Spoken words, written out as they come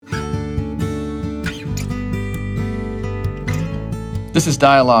This is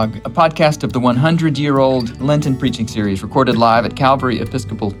Dialogue, a podcast of the 100-year-old Lenten Preaching Series recorded live at Calvary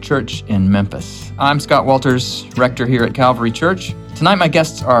Episcopal Church in Memphis. I'm Scott Walters, rector here at Calvary Church. Tonight my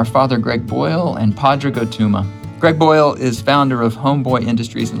guests are Father Greg Boyle and Pádraig Ó Tuama. Greg Boyle is founder of Homeboy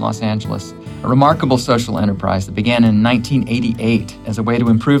Industries in Los Angeles, a remarkable social enterprise that began in 1988 as a way to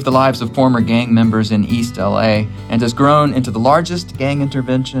improve the lives of former gang members in East LA and has grown into the largest gang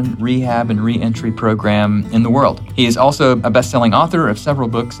intervention, rehab, and re-entry program in the world. He is also a best-selling author of several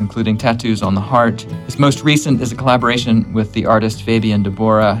books, including Tattoos on the Heart. His most recent is a collaboration with the artist Fabian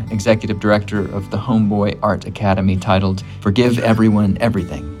Deborah, executive director of the Homeboy Art Academy, titled Forgive Everyone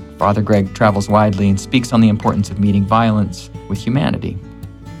Everything. Father Greg travels widely and speaks on the importance of meeting violence with humanity.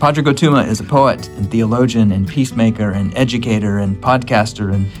 Pádraig Ó Tuama is a poet and theologian and peacemaker and educator and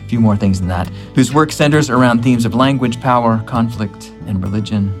podcaster and a few more things than that, whose work centers around themes of language, power, conflict, and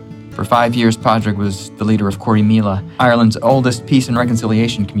religion. For 5 years, Pádraig was the leader of Corrymeela, Ireland's oldest peace and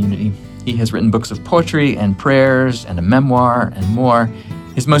reconciliation community. He has written books of poetry and prayers and a memoir and more.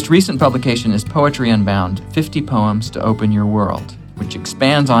 His most recent publication is Poetry Unbound, 50 Poems to Open Your World, which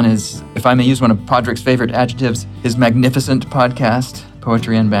expands on his, if I may use one of Pádraig's favorite adjectives, his magnificent podcast,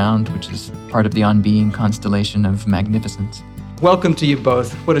 Poetry Unbound, which is part of the On Being constellation of magnificence. Welcome to you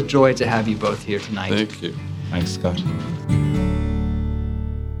both. What a joy to have you both here tonight. Thank you. Thanks, Scott.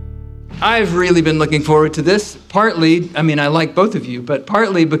 I've really been looking forward to this, partly, I like both of you, but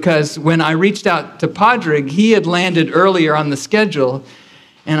partly because when I reached out to Pádraig, he had landed earlier on the schedule,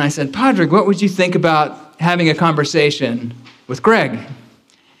 and I said, Pádraig, what would you think about having a conversation with Greg?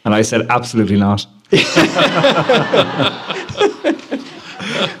 And I said, absolutely not.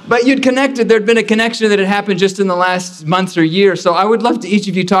 But you'd connected, there'd been a connection that had happened just in the last months or year. So I would love to each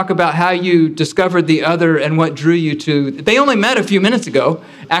of you talk about how you discovered the other and what drew you to. They only met a few minutes ago,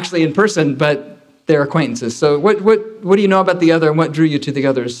 actually in person, but they're acquaintances. So what do you know about the other and what drew you to the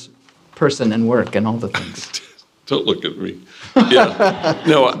other's person and work and all the things? Don't look at me. Yeah.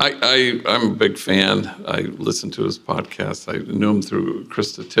 No, I'm a big fan. I listened to his podcast. I knew him through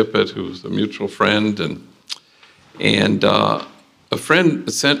Krista Tippett, who was a mutual friend, and a friend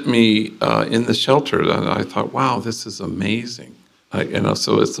sent me in the shelter, and I thought, wow, this is amazing.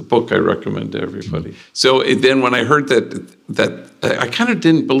 So it's a book I recommend to everybody. So then when I heard that I kind of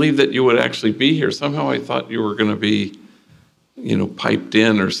didn't believe that you would actually be here. Somehow I thought you were going to be, piped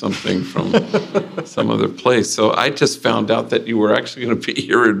in or something from some other place. So I just found out that you were actually going to be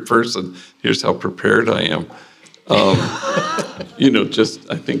here in person. Here's how prepared I am. Just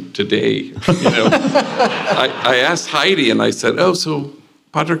I think today, I asked Heidi and I said, oh, so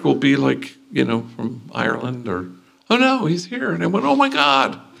Pádraig will be from Ireland or, oh no, he's here. And I went, oh my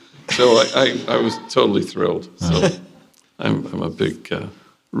God. So I was totally thrilled. So I'm a big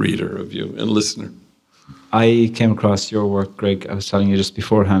reader of you and listener. I came across your work, Greg. I was telling you just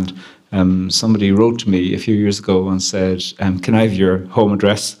beforehand. Somebody wrote to me a few years ago and said, can I have your home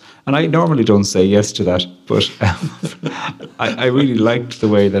address? And I normally don't say yes to that, but I really liked the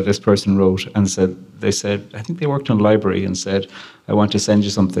way that this person wrote and they said, I think they worked in a library and said, I want to send you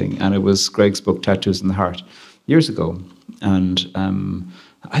something. And it was Greg's book, Tattoos on the Heart, years ago. And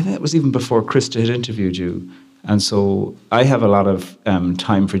I think it was even before Krista had interviewed you. And so I have a lot of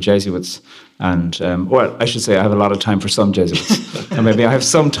time for Jesuits. And, I should say I have a lot of time for some Jesuits. And maybe I have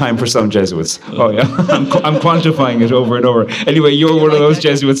some time for some Jesuits. Oh, yeah. I'm quantifying it over and over. Anyway, you're one of those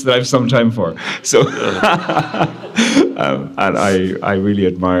Jesuits that I have some time for. So, and I really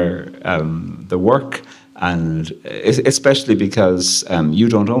admire the work, and especially because you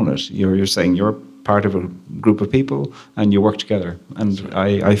don't own it. You're saying you're part of a group of people and you work together. And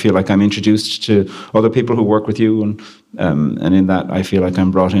I feel like I'm introduced to other people who work with you, and in that I feel like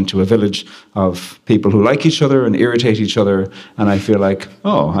I'm brought into a village of people who like each other and irritate each other, and I feel like,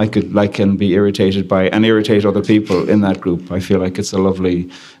 I could like and be irritated by and irritate other people in that group. I feel like it's a lovely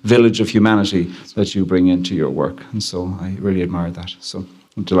village of humanity that you bring into your work, and so I really admire that. So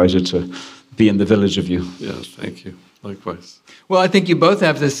I'm delighted to be in the village of you. Yes, thank you. Likewise. Well, I think you both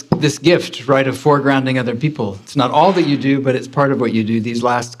have this gift, right, of foregrounding other people. It's not all that you do, but it's part of what you do. These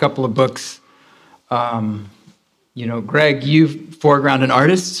last couple of books, Greg, you've foregrounded an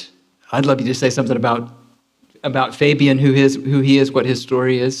artist. I'd love you to say something about Fabian, who he is, what his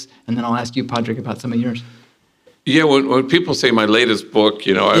story is, and then I'll ask you, Pádraig, about some of yours. Yeah, when people say my latest book,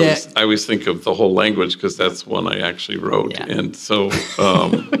 I always think of The Whole Language, because that's one I actually wrote. Yeah. And so,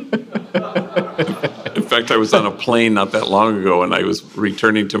 in fact, I was on a plane not that long ago, and I was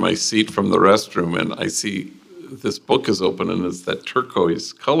returning to my seat from the restroom, and I see this book is open, and it's that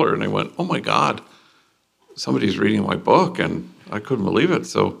turquoise color, and I went, oh my God, somebody's reading my book, and I couldn't believe it.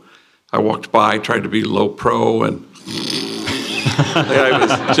 So I walked by, tried to be low pro, and I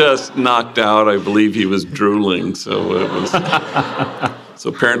was just knocked out. I believe he was drooling. So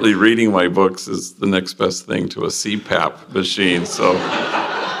apparently reading my books is the next best thing to a CPAP machine. So,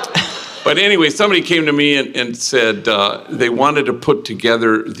 but anyway, somebody came to me and said they wanted to put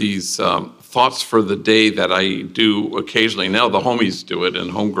together these thoughts for the day that I do occasionally. Now the homies do it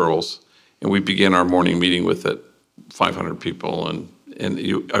and homegirls, and we begin our morning meeting with it, 500 people, and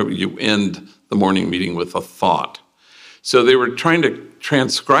you end the morning meeting with a thought. So they were trying to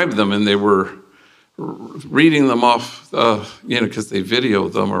transcribe them, and they were reading them off, because they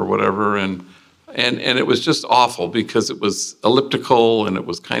videoed them or whatever, and it was just awful because it was elliptical and it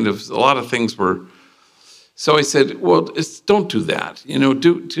was kind of a lot of things were. So I said, well, don't do that.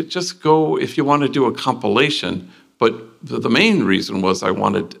 Just go if you want to do a compilation. But the main reason was I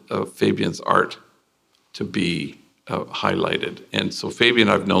wanted Fabian's art to be highlighted. And so Fabian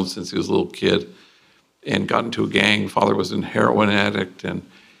I've known since he was a little kid and got into a gang. Father was a heroin addict. And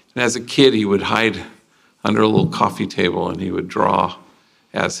as a kid, he would hide under a little coffee table and he would draw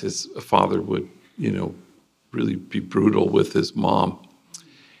as his father would, really be brutal with his mom.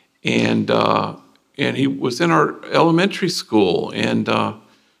 And he was in our elementary school. And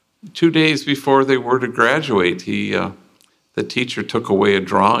 2 days before they were to graduate, the teacher took away a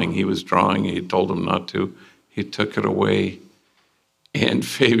drawing. He was drawing. He told him not to. He took it away, and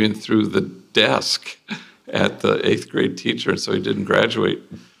Fabian threw the desk at the 8th grade teacher, so he didn't graduate.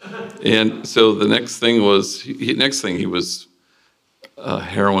 And so the next thing he was a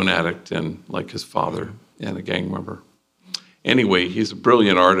heroin addict and like his father and a gang member. Anyway, he's a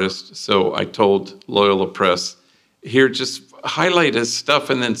brilliant artist, so I told Loyola Press, here, just highlight his stuff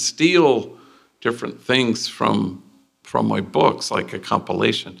and then steal different things from my books, like a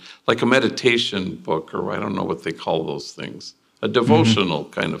compilation, like a meditation book, or I don't know what they call those things, a devotional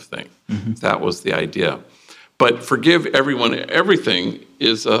kind of thing. Mm-hmm. That was the idea. But Forgive Everyone, Everything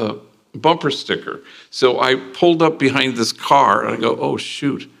is a bumper sticker. So I pulled up behind this car, and I go, oh,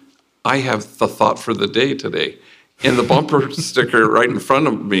 shoot, I have the thought for the day today. And the bumper sticker right in front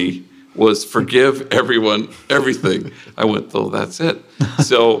of me was Forgive Everyone, Everything. I went, oh, that's it.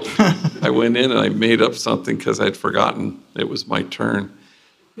 So I went in and I made up something because I'd forgotten it was my turn.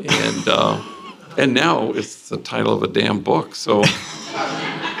 And now it's the title of a damn book. So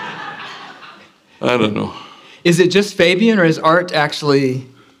I don't know. Is it just Fabian, or is art actually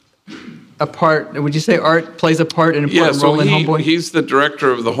a part? Would you say art plays an important role in Homeboy? He's the director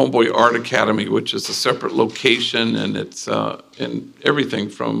of the Homeboy Art Academy, which is a separate location, and it's in everything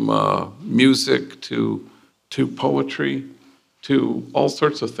from music to poetry to all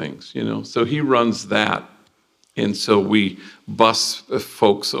sorts of things, So he runs that, and so we bus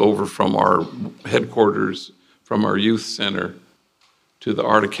folks over from our headquarters, from our youth center, to the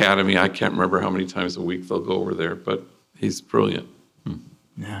Art Academy. I can't remember how many times a week they'll go over there, but he's brilliant.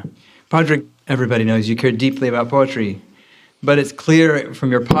 Yeah. Pádraig, everybody knows you care deeply about poetry, but it's clear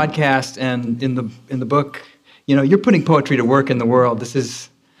from your podcast and in the book, you're putting poetry to work in the world.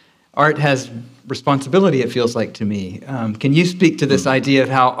 Art has responsibility, it feels like to me. Can you speak to this idea of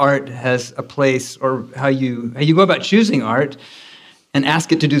how art has a place, or how you go about choosing art and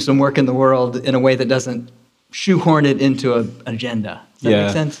ask it to do some work in the world in a way that doesn't shoehorn it into an agenda? Does that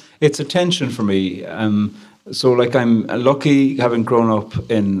make sense? It's a tension for me. So I'm lucky having grown up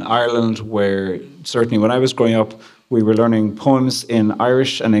in Ireland, where certainly when I was growing up, we were learning poems in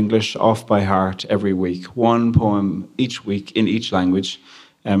Irish and English off by heart every week, one poem each week in each language,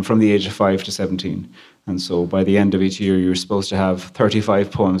 from the age of 5 to 17. And so by the end of each year, you're supposed to have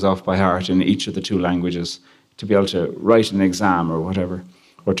 35 poems off by heart in each of the two languages to be able to write an exam or whatever,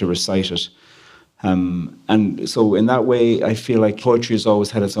 or to recite it. And so in that way, I feel like poetry has always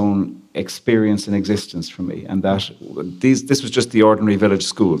had its own experience and existence for me. And that this was just the ordinary village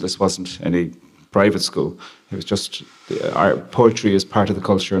school. This wasn't any private school. It was just poetry is part of the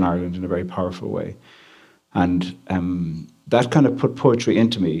culture in Ireland in a very powerful way. And that kind of put poetry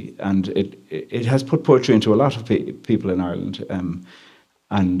into me. And it has put poetry into a lot of people in Ireland.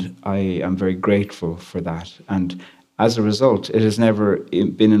 And I am very grateful for that. And as a result, it has never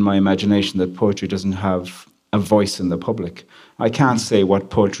been in my imagination that poetry doesn't have a voice in the public. I can't say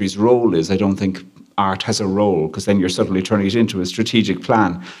what poetry's role is. I don't think art has a role, because then you're suddenly turning it into a strategic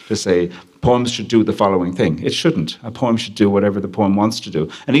plan to say poems should do the following thing. It shouldn't. A poem should do whatever the poem wants to do.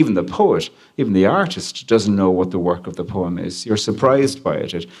 And even the poet, even the artist, doesn't know what the work of the poem is. You're surprised by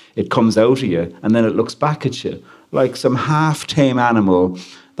it. It comes out of you, and then it looks back at you like some half-tame animal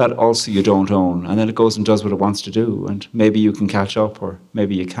that also you don't own, and then it goes and does what it wants to do, and maybe you can catch up, or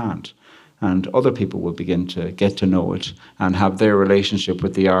maybe you can't, and other people will begin to get to know it and have their relationship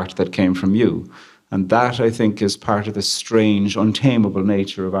with the art that came from you, And that, I think, is part of the strange, untamable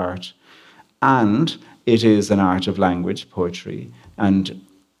nature of art. And it is an art of language, poetry. And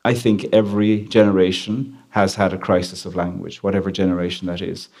I think every generation has had a crisis of language, whatever generation that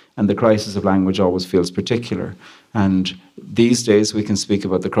is. And the crisis of language always feels particular. And these days we can speak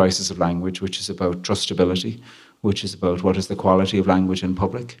about the crisis of language, which is about trustability, which is about what is the quality of language in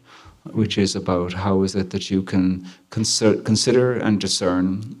public, which is about how is it that you can consider and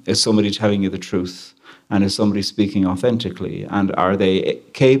discern, is somebody telling you the truth, and is somebody speaking authentically, and are they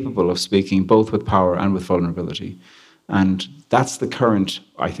capable of speaking both with power and with vulnerability? And that's the current,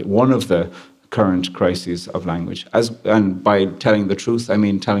 I think, one of the current crises of language. And by telling the truth, I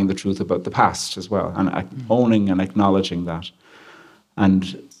mean telling the truth about the past as well, and owning and acknowledging that.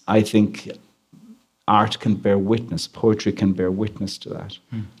 And I think art can bear witness, poetry can bear witness to that.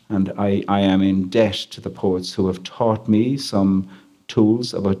 And I am in debt to the poets who have taught me some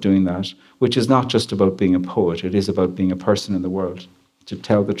tools about doing that, which is not just about being a poet, it is about being a person in the world, to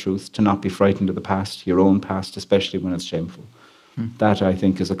tell the truth, to not be frightened of the past, your own past, especially when it's shameful. That, I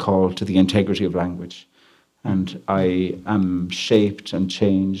think, is a call to the integrity of language. And I am shaped and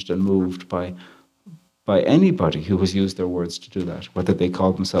changed and moved by anybody who has used their words to do that, whether they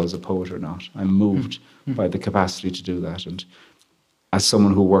call themselves a poet or not. I'm moved by the capacity to do that. And as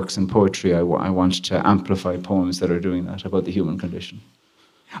someone who works in poetry, I want to amplify poems that are doing that, about the human condition.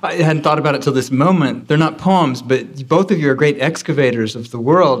 I hadn't thought about it till this moment. They're not poems, but both of you are great excavators of the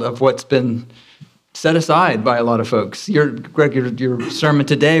world, of what's been set aside by a lot of folks. Greg, your sermon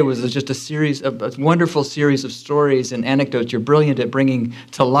today was just a wonderful series of stories and anecdotes. You're brilliant at bringing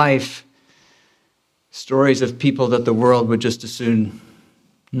to life stories of people that the world would just as soon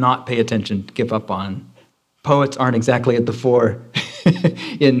not pay attention, give up on. Poets aren't exactly at the fore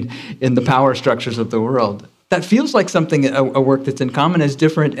in the power structures of the world. That feels like something, a work that's in common, as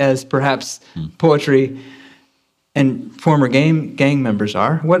different as perhaps poetry and former gang members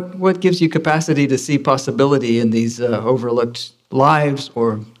are. What gives you capacity to see possibility in these overlooked lives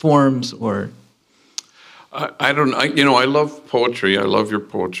or forms or? I love poetry. I love your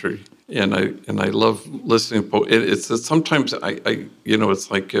poetry, and I love listening. It's sometimes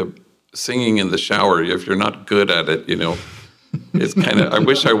it's like singing in the shower. If you're not good at it, it's kind of. I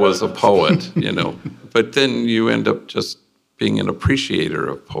wish I was a poet, but then you end up just being an appreciator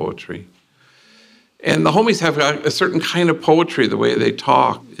of poetry. And the homies have a certain kind of poetry, the way they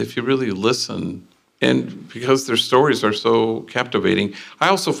talk, if you really listen. And because their stories are so captivating. I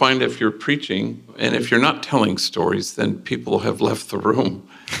also find if you're preaching, and if you're not telling stories, then people have left the room,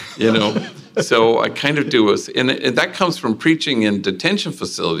 So I kind of do and that comes from preaching in detention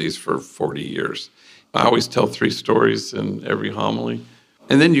facilities for 40 years. I always tell 3 stories in every homily.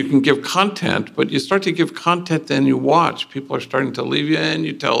 And then you can give content, but you start to give content, then you watch. People are starting to leave you, and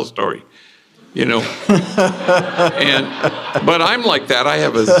you tell a story. But I'm like that. I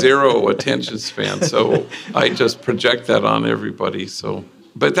have a 0 attention span, so I just project that on everybody.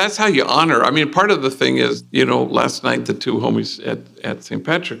 But that's how you honor. I mean, part of the thing is, last night the 2 homies at St.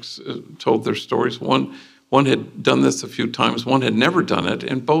 Patrick's told their stories. One had done this a few times. One had never done it,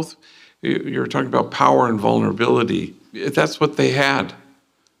 and both. You're talking about power and vulnerability. That's what they had,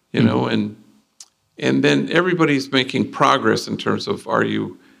 and then everybody's making progress in terms of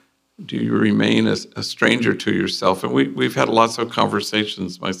do you remain a stranger to yourself? And we've had lots of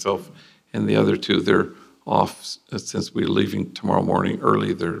conversations, myself and the other 2. They're off since we're leaving tomorrow morning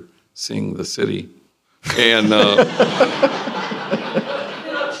early. They're seeing the city. And,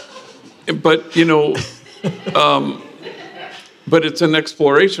 but it's an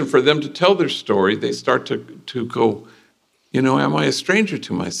exploration for them to tell their story. They start to go, am I a stranger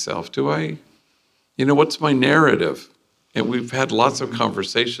to myself? Do I, what's my narrative? And we've had lots of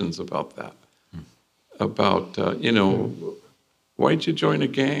conversations about that, about, why'd you join a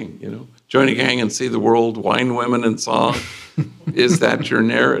gang? Join a gang and see the world, wine, women, and song. Is that your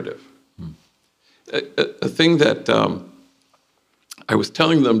narrative? A thing that I was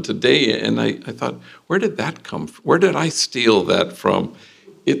telling them today, and I thought, where did that come from? Where did I steal that from?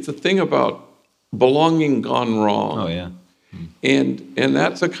 It's a thing about belonging gone wrong. Oh, yeah. And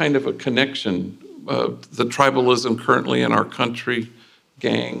that's a kind of a connection. The tribalism currently in our country,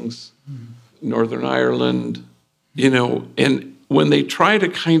 gangs, Northern Ireland, and when they try to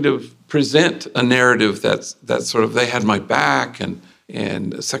kind of present a narrative that's sort of, they had my back and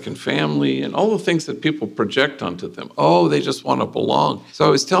a second family and all the things that people project onto them. Oh, they just want to belong. So I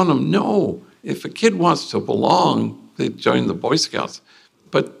was telling them, no, if a kid wants to belong, they join the Boy Scouts.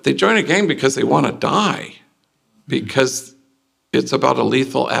 But they join a gang because they want to die, because it's about a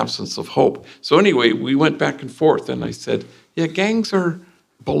lethal absence of hope. So anyway, we went back and forth, and I said, yeah, gangs are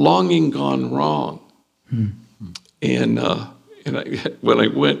belonging gone wrong. And when I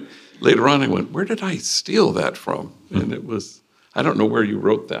went, later on I went, where did I steal that from? And it was, I don't know where you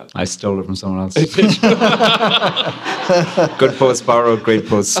wrote that. I stole it from someone else. Good poets borrow, great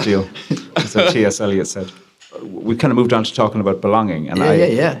poets steal. That's what T.S. Eliot said. We kind of moved on to talking about belonging. And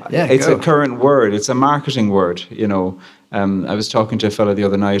it's a current word. It's a marketing word, you know. I was talking to a fellow the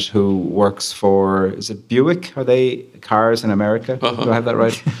other night who works for, is it Buick? Are they cars in America? Do I have that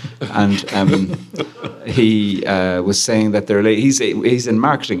right? And he was saying that he's in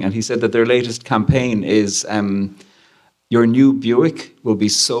marketing, and he said that their latest campaign is your new Buick will be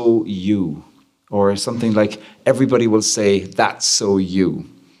so you, or something like everybody will say, that's so you.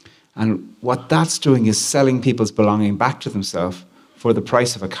 And what that's doing is selling people's belonging back to themselves for the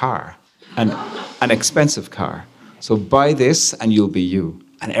price of a car, an expensive car. So buy this and you'll be you.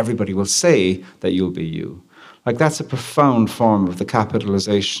 And everybody will say that you'll be you. Like, that's a profound form of the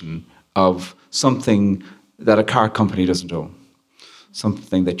capitalization of something that a car company doesn't own,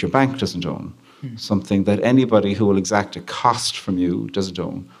 something that your bank doesn't own, something that anybody who will exact a cost from you doesn't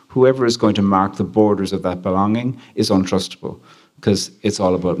own. Whoever is going to mark the borders of that belonging is untrustable, because it's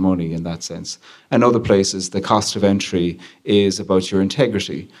all about money in that sense. And other places, the cost of entry is about your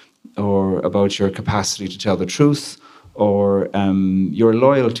integrity, or about your capacity to tell the truth, or your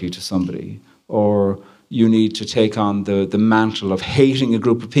loyalty to somebody, or you need to take on the mantle of hating a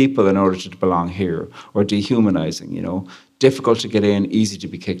group of people in order to belong here, or dehumanizing, you know. Difficult to get in, easy to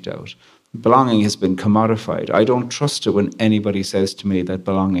be kicked out. Belonging has been commodified. I don't trust it when anybody says to me that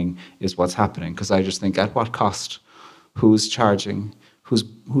belonging is what's happening, because I just think, at what cost? Who's charging?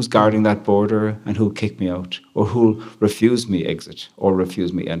 Who's guarding that border, and who'll kick me out, or who'll refuse me exit or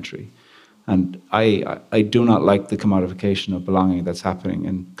refuse me entry? And I do not like the commodification of belonging that's happening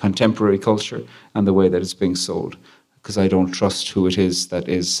in contemporary culture and the way that it's being sold, because I don't trust who it is that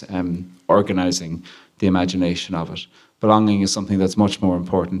is organizing the imagination of it. Belonging is something that's much more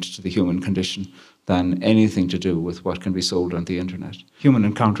important to the human condition than anything to do with what can be sold on the internet. Human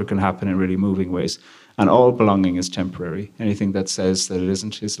encounter can happen in really moving ways. And all belonging is temporary. Anything that says that it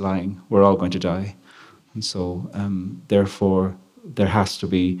isn't is lying. We're all going to die. And so, therefore, there has to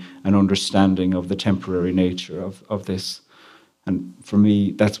be an understanding of the temporary nature of this. And for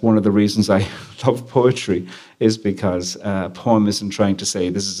me, that's one of the reasons I love poetry, is because a poem isn't trying to say,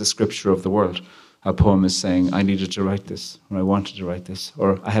 this is the scripture of the world. A poem is saying, I needed to write this, or I wanted to write this,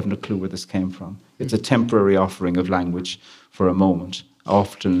 or I haven't a clue where this came from. It's a temporary offering of language for a moment,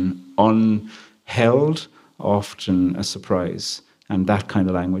 often unheld, often a surprise. And that kind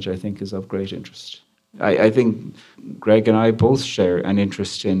of language, I think, is of great interest. I think Greg and I both share an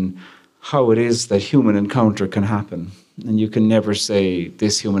interest in how it is that human encounter can happen. And you can never say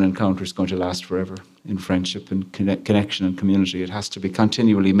this human encounter is going to last forever. In friendship and connection and community, it has to be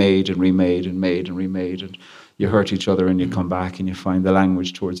continually made and remade and made and remade. And you hurt each other and you come back and you find the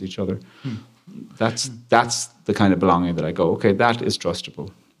language towards each other. That's the kind of belonging that I go, okay, that is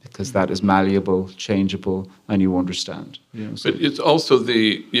trustable, because that is malleable, changeable, and you understand. You know, so. But it's also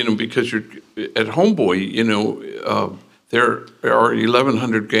because you're at Homeboy, there are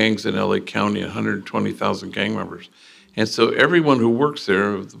 1,100 gangs in LA County, 120,000 gang members. And so everyone who works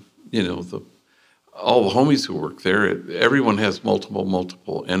there, all the homies who work there, everyone has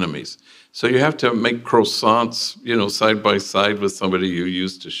multiple enemies. So you have to make croissants, side by side with somebody you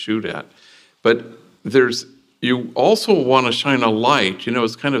used to shoot at. But you also want to shine a light.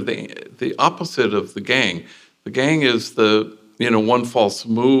 It's kind of the opposite of the gang. The gang is the one false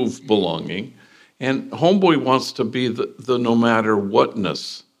move belonging, and Homeboy wants to be the no matter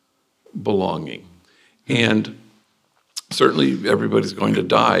whatness belonging. And certainly everybody's going to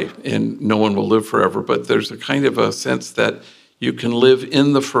die and no one will live forever, but there's a kind of a sense that you can live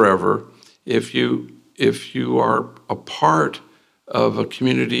in the forever if you are a part of a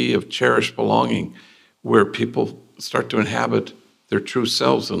community of cherished belonging where people start to inhabit their true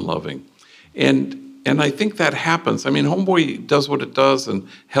selves in loving. And I think that happens. I mean, Homeboy does what it does and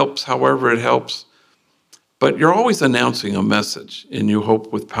helps however it helps, but you're always announcing a message in New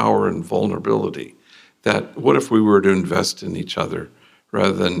Hope with Power and Vulnerability. That what if we were to invest in each other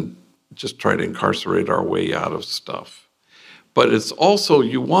rather than just try to incarcerate our way out of stuff? But it's also,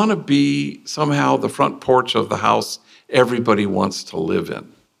 you want to be somehow the front porch of the house everybody wants to live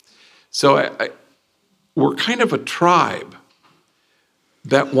in. So we're kind of a tribe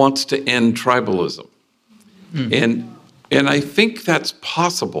that wants to end tribalism. And I think that's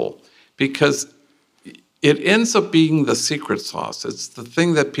possible because it ends up being the secret sauce. It's the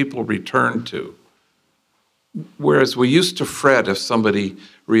thing that people return to. Whereas we used to fret if somebody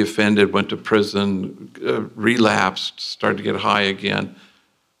reoffended, went to prison, relapsed, started to get high again.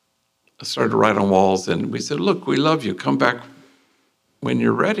 started to write on walls, and we said, look, we love you. Come back when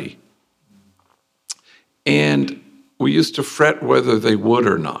you're ready. And we used to fret whether they would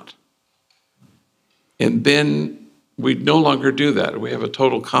or not. And then we no longer do that. We have a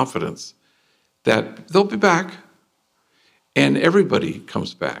total confidence that they'll be back, and everybody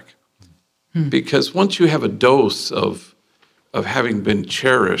comes back. Because once you have a dose of having been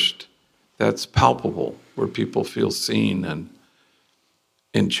cherished, that's palpable, where people feel seen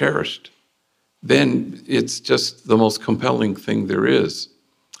and cherished, then it's just the most compelling thing there is.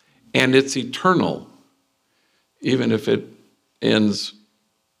 And it's eternal, even if it ends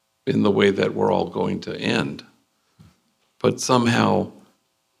in the way that we're all going to end. But somehow,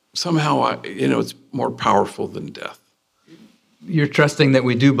 it's more powerful than death. You're trusting that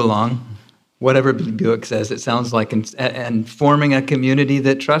we do belong, whatever Buick says, it sounds like, and forming a community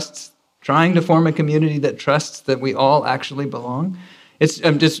that trusts, trying to form a community that trusts that we all actually belong. It's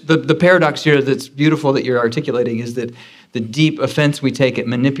just the paradox here that's beautiful that you're articulating is that the deep offense we take at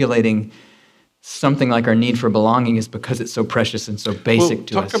manipulating something like our need for belonging is because it's so precious and so basic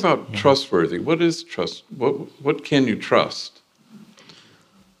to us. Talk about trustworthy. What is trust? What can you trust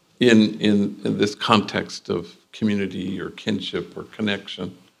in this context of community or kinship or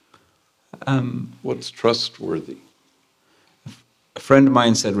connection? What's trustworthy? A friend of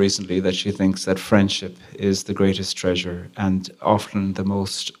mine said recently that she thinks that friendship is the greatest treasure and often the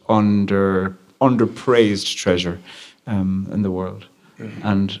most underpraised treasure in the world. Mm-hmm.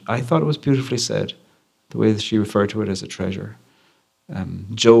 And I thought it was beautifully said, the way that she referred to it as a treasure.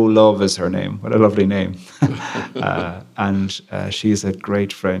 Joe Love is her name. What a lovely name. And she's a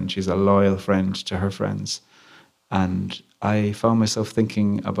great friend. She's a loyal friend to her friends. And I found myself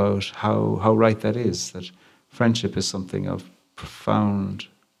thinking about how right that is, that friendship is something of profound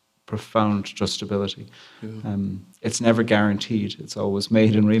trustability. Yeah. It's never guaranteed. It's always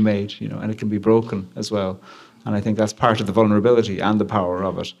made and remade, and it can be broken as well. And I think that's part of the vulnerability and the power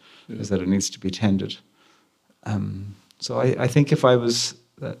of it, is that it needs to be tended. So I think if I was,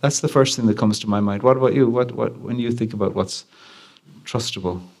 that's the first thing that comes to my mind. What about you? What when you think about what's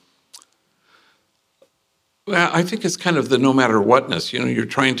trustable? Well, I think it's kind of the no matter whatness. You're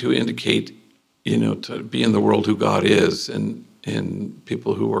trying to indicate, to be in the world who God is, and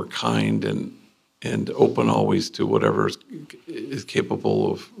people who are kind and open always to whatever is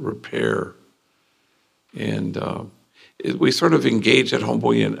capable of repair. And we sort of engage at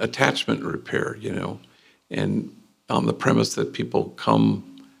Homeboy in attachment repair, and on the premise that people come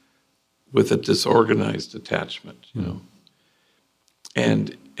with a disorganized attachment,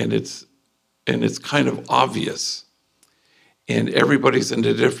 and it's kind of obvious, and everybody's in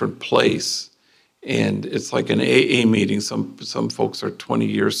a different place, and it's like an AA meeting. Some folks are 20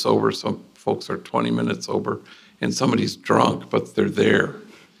 years sober, some folks are 20 minutes sober, and somebody's drunk, but they're there.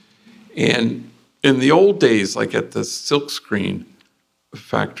 And in the old days, like at the silkscreen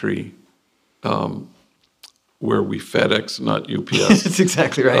factory, where we FedEx, not UPS. That's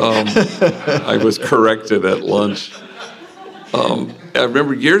exactly right. I was corrected at lunch. I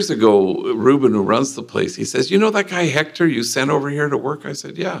remember years ago, Ruben, who runs the place, he says, that guy Hector you sent over here to work? I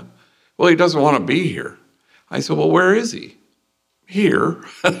said, yeah. Well, he doesn't want to be here. I said, well, where is he? Here.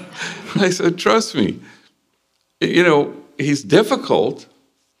 I said, trust me. He's difficult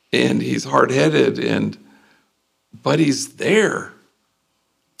and he's hard-headed, but he's there.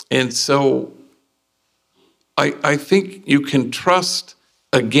 And so I think you can trust,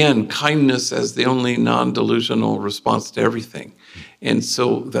 again, kindness as the only non-delusional response to everything. And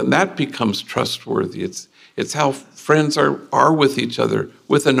so then that becomes trustworthy. It's how friends are with each other,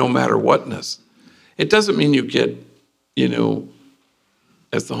 with a no matter whatness. It doesn't mean you get,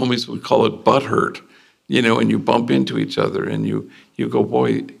 as the homies would call it, butthurt, and you bump into each other and you go,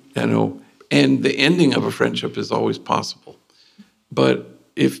 boy, and the ending of a friendship is always possible. But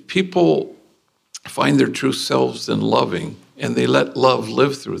if people find their true selves in loving, and they let love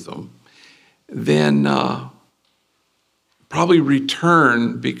live through them, then probably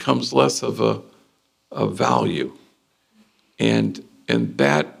return becomes less of a value. And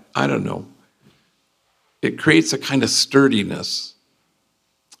that, I don't know, it creates a kind of sturdiness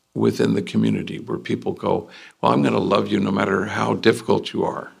within the community where people go, well, I'm going to love you no matter how difficult you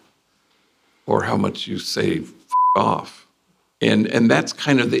are or how much you say F off. And that's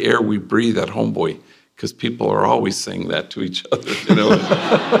kind of the air we breathe at Homeboy, because people are always saying that to each other,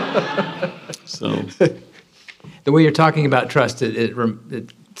 So, the way you're talking about trust,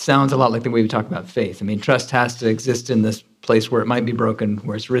 it sounds a lot like the way we talk about faith. I mean, trust has to exist in this place where it might be broken,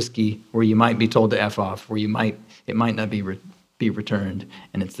 where it's risky, where you might be told to F off, where it might not be returned,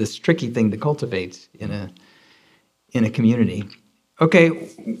 and it's this tricky thing to cultivate in a community. Okay,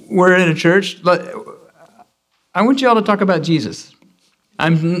 we're in a church. I want you all to talk about Jesus.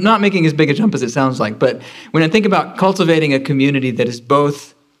 I'm not making as big a jump as it sounds like, but when I think about cultivating a community that is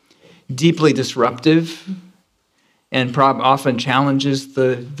both deeply disruptive and often challenges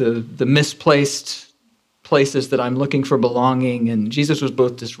the misplaced places that I'm looking for belonging, and Jesus was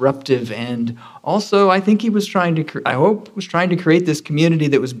both disruptive and also, I think he was trying to create this community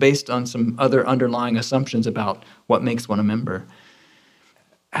that was based on some other underlying assumptions about what makes one a member.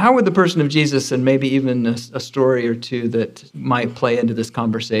 How would the person of Jesus, and maybe even a story or two that might play into this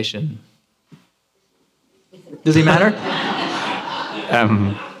conversation? Does he matter?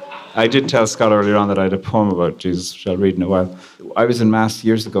 I did tell Scott earlier on that I had a poem about Jesus, which I'll read in a while. I was in Mass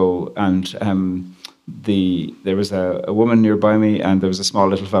years ago, and there was a woman nearby me, and there was a small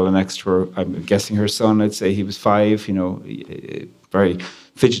little fella next to her. I'm guessing her son. I'd say he was 5. Very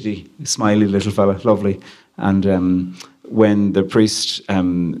fidgety, smiley little fella, lovely. And when the priest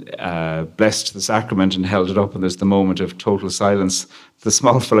blessed the sacrament and held it up, and there's the moment of total silence, the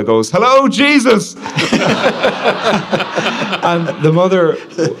small fella goes, "Hello, Jesus!" And the mother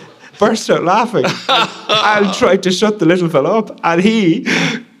burst out laughing and tried to shut the little fella up. And he,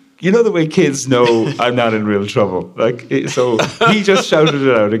 the way kids know I'm not in real trouble. So he just shouted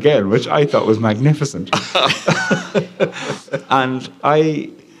it out again, which I thought was magnificent. And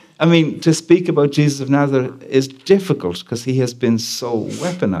I mean, to speak about Jesus of Nazareth is difficult because he has been so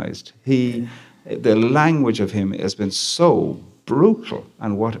weaponized. The language of him has been so brutal.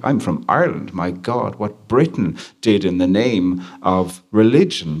 And I'm from Ireland, my God, what Britain did in the name of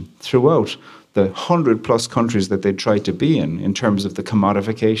religion throughout the 100+ countries that they tried to be in terms of the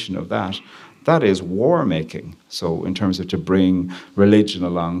commodification of that is war making. So in terms of to bring religion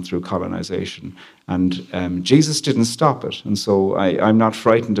along through colonization. And Jesus didn't stop it. And so I'm not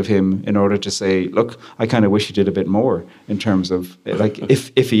frightened of him in order to say, look, I kind of wish he did a bit more in terms of,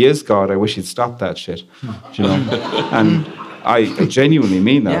 if he is God, I wish he'd stop that shit. And I genuinely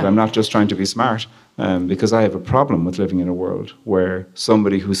mean that. Yeah. I'm not just trying to be smart. Because I have a problem with living in a world where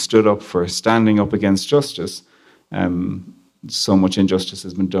somebody who stood up for standing up against justice, so much injustice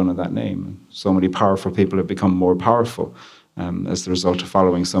has been done in that name. So many powerful people have become more powerful as the result of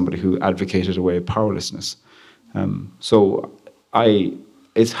following somebody who advocated away powerlessness. So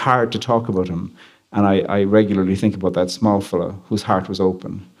it's hard to talk about him. And I regularly think about that small fellow whose heart was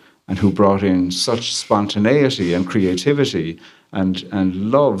open and who brought in such spontaneity and creativity and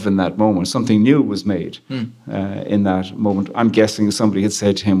love in that moment. Something new was made in that moment. I'm guessing somebody had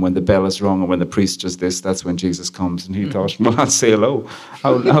said to him, when the bell is rung and when the priest does this, that's when Jesus comes. And he thought, well, I'll say hello.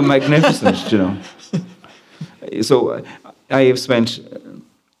 How magnificent, So I have spent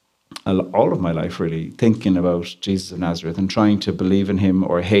all of my life really thinking about Jesus of Nazareth and trying to believe in him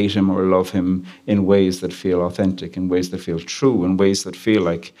or hate him or love him in ways that feel authentic, in ways that feel true, in ways that feel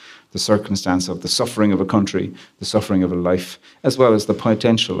like the circumstance of the suffering of a country, the suffering of a life, as well as the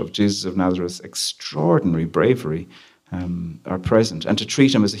potential of Jesus of Nazareth's extraordinary bravery are present. And to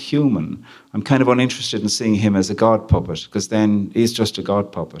treat him as a human, I'm kind of uninterested in seeing him as a God puppet, because then he's just a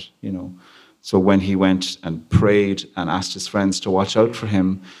God puppet, So when he went and prayed and asked his friends to watch out for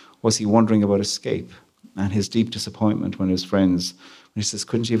him, was he wondering about escape and his deep disappointment when he says,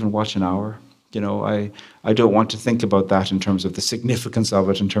 couldn't you even watch an hour? I don't want to think about that in terms of the significance of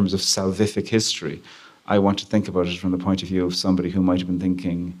it, in terms of salvific history. I want to think about it from the point of view of somebody who might have been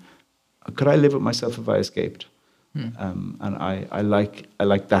thinking, could I live with myself if I escaped? And I like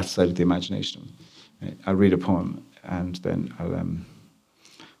that side of the imagination. I'll read a poem and then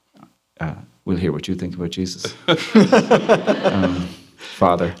we'll hear what you think about Jesus.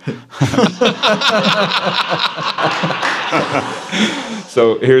 Father.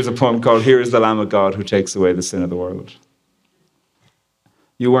 So here's a poem called "Here is the Lamb of God who takes away the sin of the world."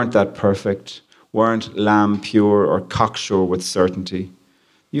 You weren't that perfect, weren't lamb pure or cocksure with certainty.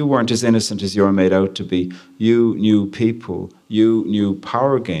 You weren't as innocent as you're made out to be. You knew people, you knew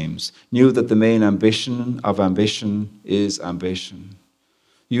power games, knew that the main ambition of ambition is ambition.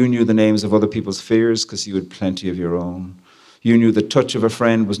 You knew the names of other people's fears because you had plenty of your own. You knew the touch of a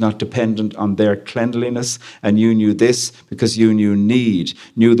friend was not dependent on their cleanliness, and you knew this because you knew need,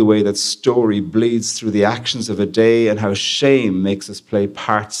 knew the way that story bleeds through the actions of a day and how shame makes us play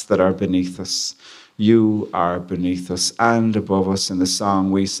parts that are beneath us. You are beneath us and above us in the song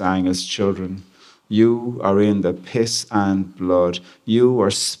we sang as children. You are in the piss and blood. You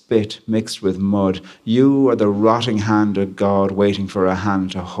are spit mixed with mud. You are the rotting hand of God waiting for a hand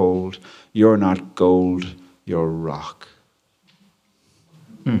to hold. You're not gold, you're rock.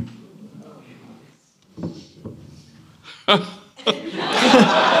 What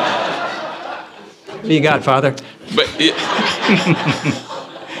do you got, Father? But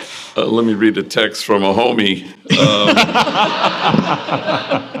let me read a text from a homie.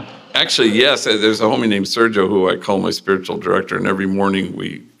 Actually, yes, there's a homie named Sergio who I call my spiritual director, and every morning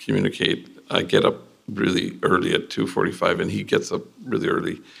we communicate. I get up really early at 2:45, and he gets up really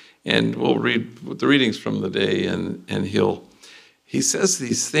early, and we'll read the readings from the day, and he says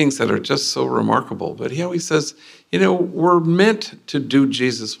these things that are just so remarkable. But he always says, we're meant to do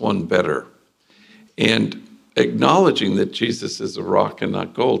Jesus one better, and acknowledging that Jesus is a rock and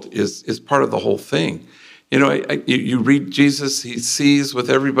not gold is part of the whole thing. You read Jesus, he sees with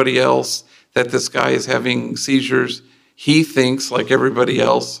everybody else that this guy is having seizures. He thinks, like everybody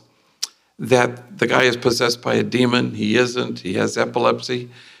else, that the guy is possessed by a demon. He isn't. He has epilepsy.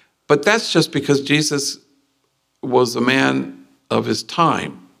 But that's just because Jesus was a man of his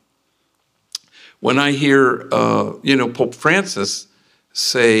time. When I hear, Pope Francis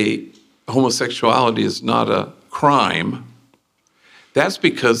say homosexuality is not a crime, that's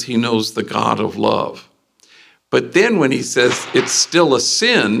because he knows the God of love. But then when he says it's still a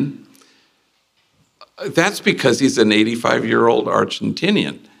sin, that's because he's an 85-year-old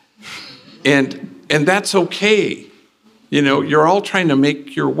Argentinian. And that's okay. You're all trying to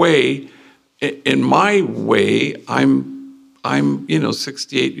make your way. In my way, I'm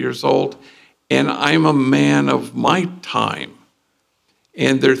 68 years old, and I'm a man of my time.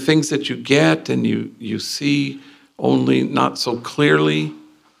 And there are things that you get and you see only not so clearly.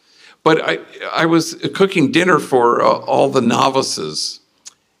 But I was cooking dinner for all the novices,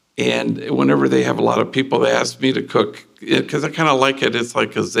 and whenever they have a lot of people, they ask me to cook, because I kind of like it. It's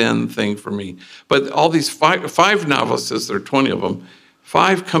like a Zen thing for me. But all these five novices, there are 20 of them,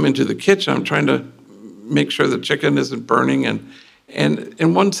 5 come into the kitchen. I'm trying to make sure the chicken isn't burning,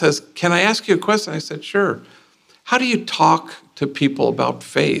 and one says, "Can I ask you a question?" I said, "Sure. How do you talk to people about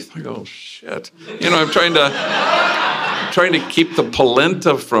faith?" I go, "Oh, shit." I'm trying to keep the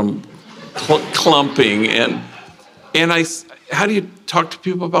polenta from clumping, and how do you talk to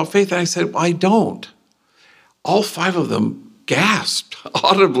people about faith? And I said, "Well, I don't." All 5 of them gasped,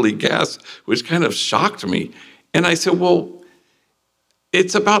 audibly gasped, which kind of shocked me. And I said, "Well,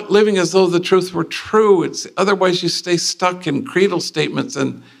 it's about living as though the truth were true. Otherwise you stay stuck in creedal statements,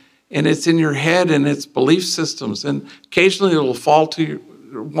 and it's in your head and it's belief systems, and occasionally it'll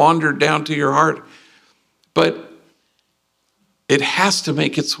wander down to your heart. But it has to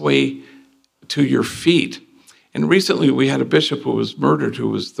make its way to your feet." And recently we had a bishop who was murdered, who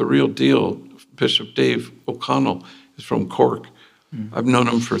was the real deal. Bishop Dave O'Connell is from Cork. I've known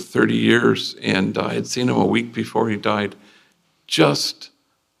him for 30 years, and I had seen him a week before he died. Just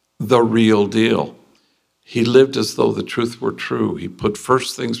the real deal. He lived as though the truth were true. He put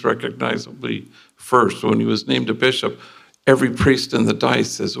first things recognizably first. When he was named a bishop, every priest in the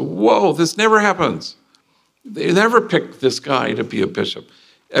diocese says, "Whoa, this never happens." They never picked this guy to be a bishop.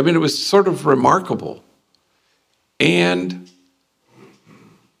 I mean, it was sort of remarkable. And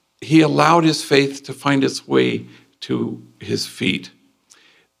he allowed his faith to find its way to his feet.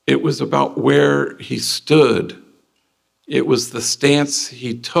 It was about where he stood. It was the stance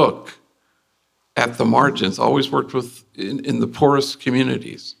he took at the margins, always worked in the poorest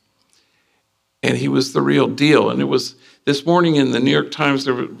communities. And he was the real deal. And it was this morning in the New York Times,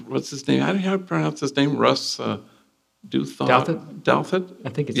 what's his name? How do you pronounce his name? Russ Douthat? I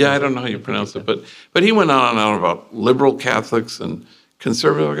think it's... Yeah, I don't know how you pronounce it. But he went on and on about liberal Catholics and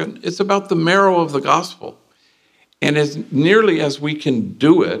conservative. It's about the marrow of the gospel. And as nearly as we can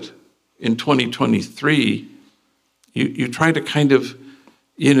do it in 2023, you try to kind of,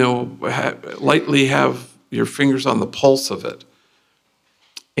 lightly have your fingers on the pulse of it.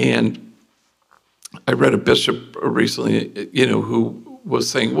 And I read a bishop recently, who was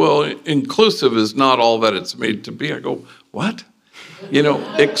saying, well, inclusive is not all that it's made to be. I go, what?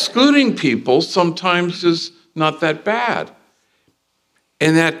 Excluding people sometimes is not that bad.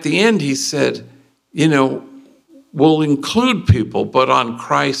 And at the end, he said, we'll include people, but on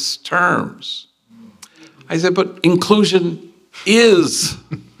Christ's terms. I said, but inclusion is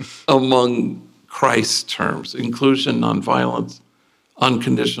among Christ's terms. Inclusion, nonviolence,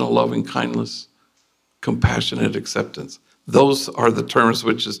 unconditional loving kindness, compassionate acceptance. Those are the terms,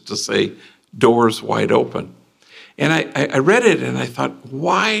 which is to say, doors wide open. And I read it and I thought,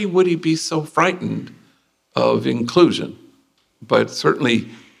 why would he be so frightened of inclusion? But certainly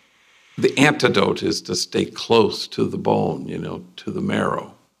the antidote is to stay close to the bone, to the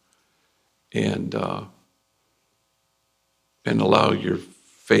marrow, and allow your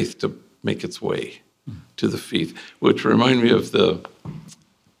faith to make its way to the feet, which remind me of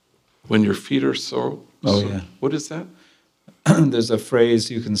when your feet are sore. Oh, yeah. What is that? There's a phrase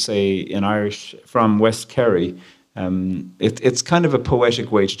you can say in Irish from West Kerry. It's kind of a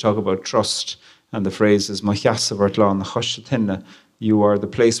poetic way to talk about trust. And the phrase is, you are the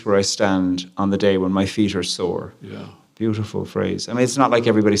place where I stand on the day when my feet are sore. Yeah. Beautiful phrase. I mean, it's not like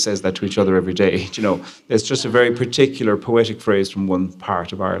everybody says that to each other every day. It's just a very particular poetic phrase from one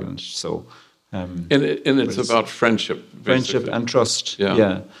part of Ireland. So, and it's about friendship, basically. Friendship and trust.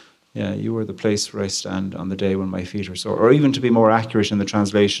 Yeah. You are the place where I stand on the day when my feet are sore. Or even to be more accurate in the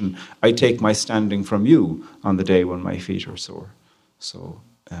translation, I take my standing from you on the day when my feet are sore. So,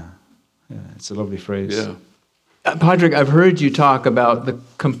 it's a lovely phrase. Yeah. Pádraig, I've heard you talk about the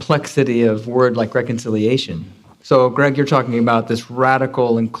complexity of word like reconciliation. So, Greg, you're talking about this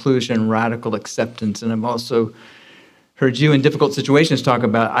radical inclusion, radical acceptance, and I've also heard you in difficult situations talk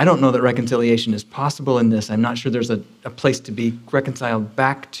about, I don't know that reconciliation is possible in this. I'm not sure there's a place to be reconciled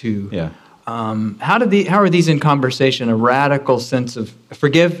back to. Yeah. How are these in conversation? A radical sense of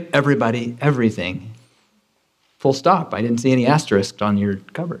forgive everybody, everything. Full stop. I didn't see any asterisk on your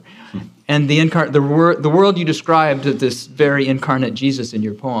cover. And the world you described of this very incarnate Jesus in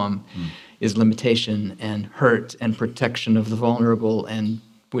your poem is limitation and hurt and protection of the vulnerable, and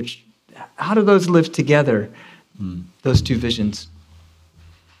how do those live together? Those two visions.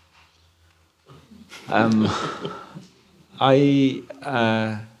 I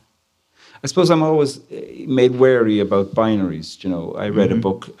suppose I'm always made wary about binaries. I read a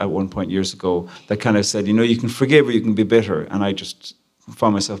book at one point years ago that kind of said, you can forgive or you can be bitter, and I just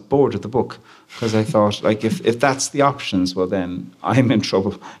found myself bored of the book because I thought, like, if that's the options, well, then I'm in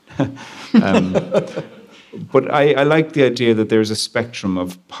trouble. But I like the idea that there's a spectrum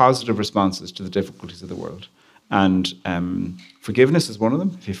of positive responses to the difficulties of the world. And forgiveness is one of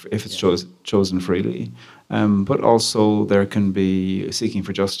them, if it's chosen freely. But also there can be seeking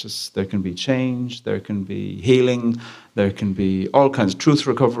for justice, there can be change, there can be healing, there can be all kinds of truth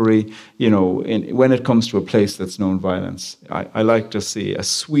recovery. When it comes to a place that's known violence, I like to see a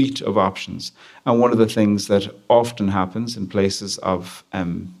suite of options. And one of the things that often happens in places of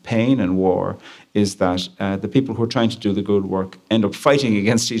pain and war is that the people who are trying to do the good work end up fighting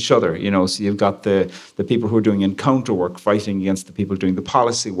against each other. So you've got the people who are doing encounter work fighting against the people doing the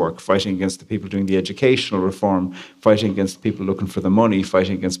policy work, fighting against the people doing the educational reform, fighting against the people looking for the money,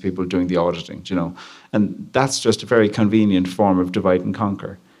 fighting against people doing the auditing, And that's just a very convenient form of divide and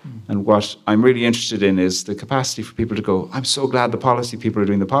conquer. And what I'm really interested in is the capacity for people to go, I'm so glad the policy people are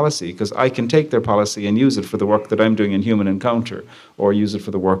doing the policy, because I can take their policy and use it for the work that I'm doing in human encounter, or use it for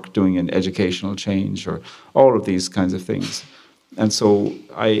the work doing in educational change, or all of these kinds of things. And so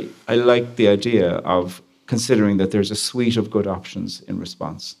I like the idea of considering that there's a suite of good options in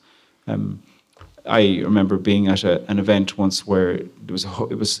response. I remember being at an event once where it was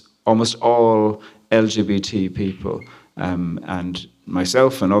almost all LGBT people, and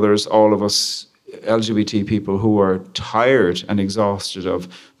myself and others, all of us LGBT people who are tired and exhausted of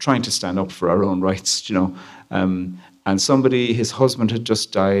trying to stand up for our own rights, And somebody, his husband had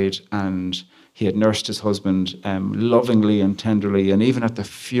just died, and he had nursed his husband lovingly and tenderly, and even at the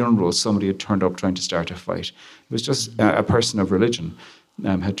funeral, somebody had turned up trying to start a fight. It was just a person of religion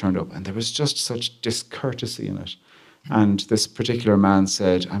had turned up, and there was just such discourtesy in it. And this particular man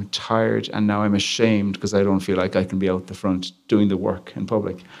said, I'm tired and now I'm ashamed because I don't feel like I can be out the front doing the work in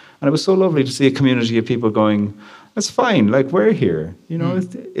public. And it was so lovely to see a community of people going, that's fine, like we're here.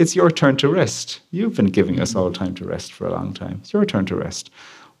 It's your turn to rest. You've been giving us all time to rest for a long time. It's your turn to rest.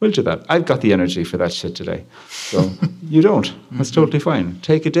 We'll do that. I've got the energy for that shit today. So you don't. That's totally fine.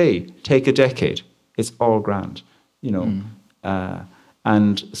 Take a day, take a decade. It's all grand,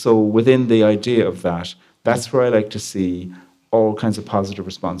 And so within the idea of that, that's where I like to see all kinds of positive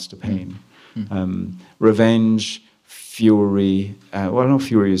response to pain. Revenge, fury,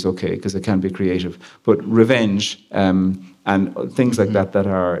 fury is okay because it can be creative, but revenge and things like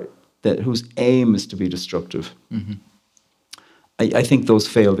that whose aim is to be destructive. I think those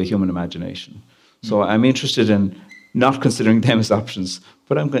fail the human imagination. So I'm interested in not considering them as options,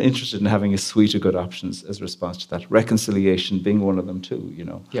 but I'm interested in having a suite of good options as a response to that. Reconciliation being one of them too,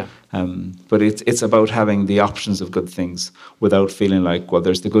 Yeah. But it's about having the options of good things without feeling like, well,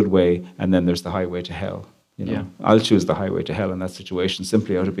 there's the good way and then there's the highway to hell. Yeah. I'll choose the highway to hell in that situation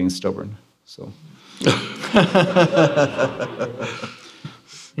simply out of being stubborn. So.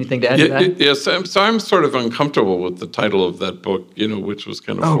 Anything to add to that? Yes, so I'm sort of uncomfortable with the title of that book, which was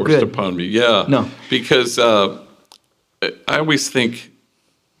kind of forced upon me. Yeah. No. Because I always think,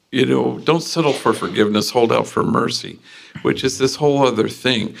 don't settle for forgiveness, hold out for mercy, which is this whole other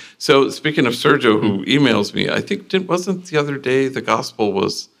thing. So speaking of Sergio, who emails me, I think, wasn't the other day the gospel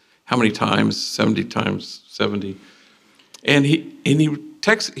was how many times? 70 times 70. And he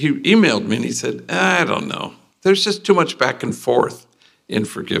emailed me and he said, I don't know. There's just too much back and forth in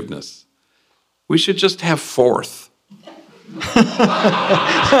forgiveness. We should just have forth.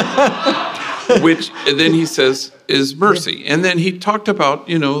 Which, and then he says, is mercy. And then he talked about,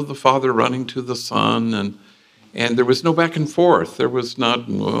 the Father running to the Son, and there was no back and forth. There was not,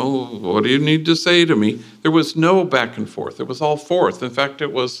 well, what do you need to say to me? There was no back and forth. It was all forth. In fact,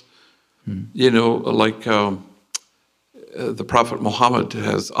 it was, like the Prophet Muhammad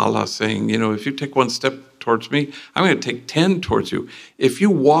has Allah saying, if you take one step towards me, I'm going to take 10 towards you. If you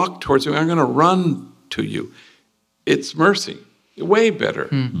walk towards me, I'm going to run to you. It's mercy. Way better.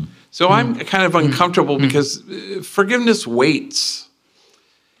 Mm-hmm. So I'm kind of uncomfortable because forgiveness waits.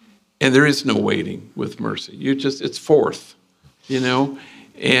 And there is no waiting with mercy. It's forth,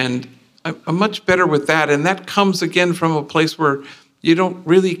 And I'm much better with that. And that comes again from a place where you don't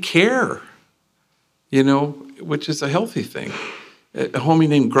really care, which is a healthy thing. A homie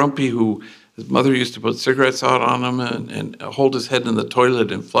named Grumpy, who his mother used to put cigarettes out on him and hold his head in the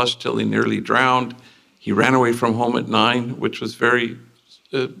toilet and flush till he nearly drowned. He ran away from home at 9, which was very,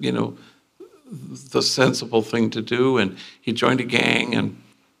 the sensible thing to do. And he joined a gang. And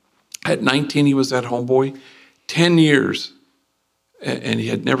at 19, he was at Homeboy. 10 years. And he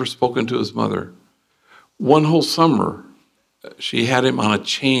had never spoken to his mother. One whole summer, she had him on a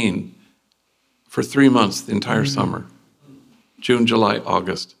chain for 3 months, the entire summer. June, July,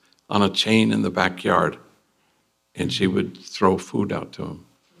 August, on a chain in the backyard. And she would throw food out to him.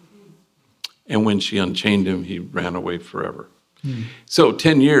 And when she unchained him, he ran away forever. So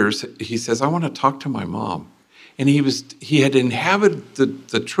 10 years, he says, I want to talk to my mom. And he had inhabited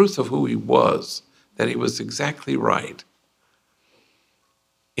the truth of who he was, that he was exactly right.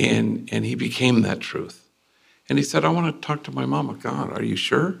 And he became that truth. And he said, I want to talk to my mom. God, are you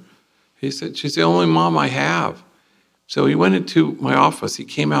sure? He said, she's the only mom I have. So he went into my office. He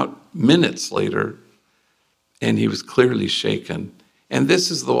came out minutes later, and he was clearly shaken. And this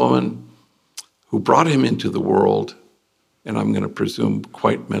is the woman who brought him into the world, and I'm going to presume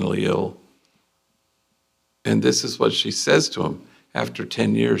quite mentally ill. And this is what she says to him after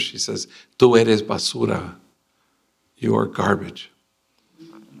 10 years. She says, "Tú eres basura. You are garbage."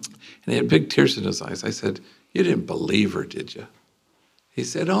 And he had big tears in his eyes. I said, "You didn't believe her, did you?" He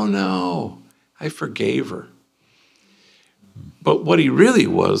said, "Oh, no, I forgave her." But what he really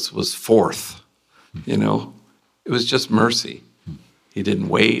was forth, It was just mercy. He didn't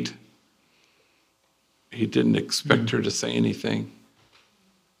wait. He didn't expect her to say anything.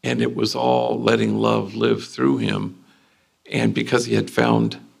 And it was all letting love live through him. And because he had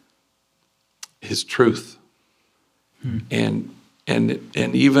found his truth. And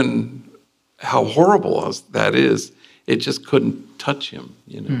even how horrible that is, it just couldn't touch him,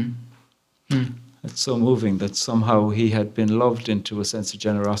 It's so moving that somehow he had been loved into a sense of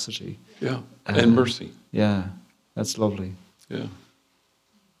generosity. Yeah, and mercy. Yeah, that's lovely. Yeah.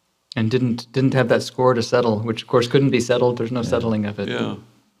 And didn't have that score to settle, which of course couldn't be settled. There's no settling of it. Yeah.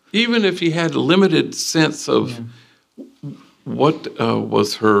 Even if he had a limited sense of what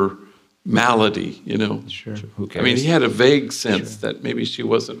was her malady, Sure. Who cares? I mean, he had a vague sense that maybe she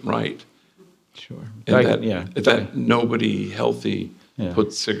wasn't right. Sure. And that nobody healthy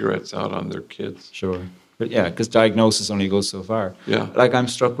put cigarettes out on their kids. Sure. But because diagnosis only goes so far. Yeah. Like I'm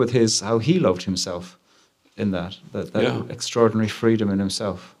struck with how he loved himself in that extraordinary freedom in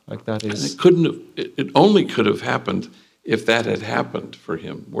himself. Like that is... And it only could have happened if that had happened for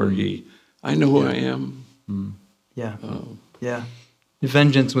him, where I know who I am. Yeah.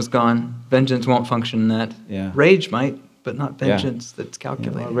 Vengeance was gone. Vengeance won't function in that. Yeah. Rage might, but not vengeance that's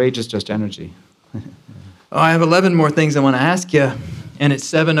calculated. Well, rage is just energy. I have 11 more things I want to ask you, and it's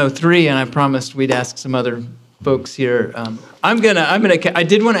 7:03, and I promised we'd ask some other folks here. I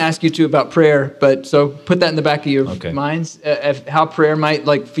did want to ask you too about prayer, but so put that in the back of your minds, how prayer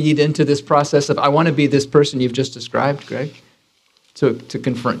might feed into this process of I want to be this person you've just described, Greg. To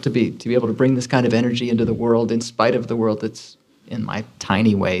confront, to be able to bring this kind of energy into the world in spite of the world that's in my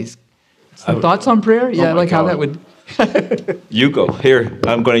tiny ways. Some thoughts on prayer? Yeah, how that would. You go. Here,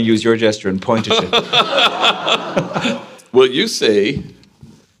 I'm going to use your gesture and point at you. Well, you say,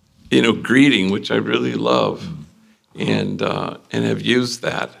 greeting, which I really love, and have used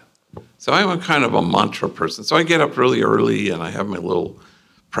that. So I'm a kind of a mantra person. So I get up really early and I have my little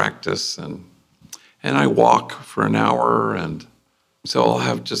practice and I walk for an hour, and so I'll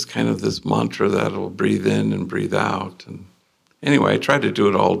have just kind of this mantra that will breathe in and breathe out. And anyway, I try to do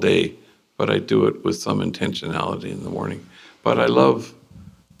it all day, but I do it with some intentionality in the morning. But I love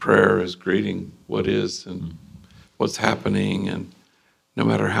prayer as greeting what is and what's happening, and no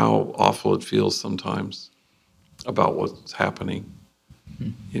matter how awful it feels sometimes about what's happening,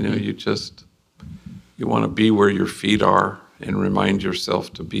 you you want to be where your feet are and remind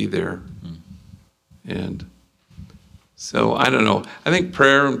yourself to be there. And so, I don't know. I think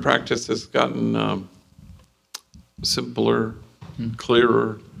prayer and practice has gotten simpler,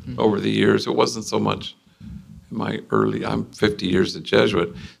 clearer over the years. It wasn't so much in I'm 50 years a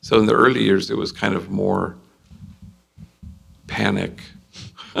Jesuit. So in the early years, it was kind of more panic.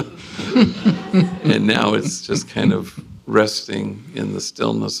 And now it's just kind of resting in the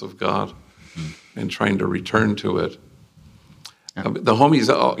stillness of God and trying to return to it. The homies,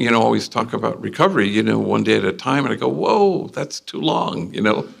 always talk about recovery, one day at a time, and I go, whoa, that's too long,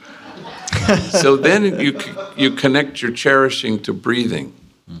 So then you connect your cherishing to breathing,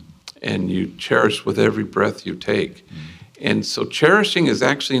 and you cherish with every breath you take. And so cherishing is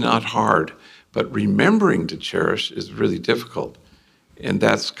actually not hard, but remembering to cherish is really difficult. And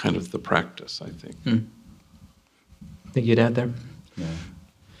that's kind of the practice, I think. Think you'd add there? Yeah.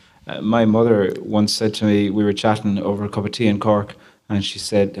 My mother once said to me, we were chatting over a cup of tea in Cork, and she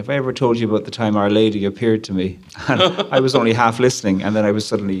said, have I ever told you about the time Our Lady appeared to me? And I was only half listening, and then I was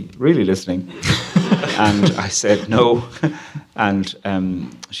suddenly really listening. And I said, no. And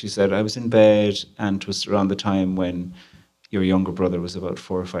she said, I was in bed, and it was around the time when your younger brother was about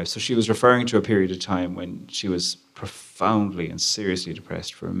 4 or 5. So she was referring to a period of time when she was profoundly and seriously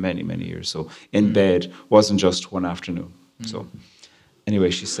depressed for many, many years. So in bed wasn't just one afternoon. So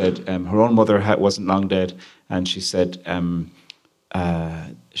anyway, she said her own mother wasn't long dead, and she said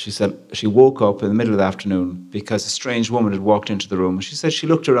she woke up in the middle of the afternoon because a strange woman had walked into the room. She said she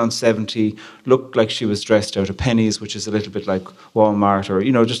looked around 70, looked like she was dressed out of Penny's, which is a little bit like Walmart,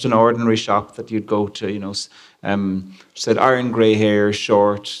 or just an ordinary shop that you'd go to. She said iron grey hair,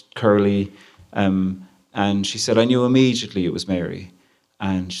 short, curly, and she said I knew immediately it was Mary.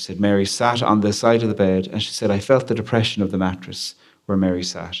 And she said Mary sat on the side of the bed, and she said I felt the depression of the mattress where Mary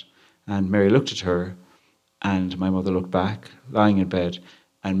sat. And Mary looked at her, and my mother looked back, lying in bed,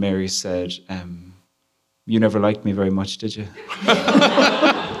 and Mary said, you never liked me very much, did you?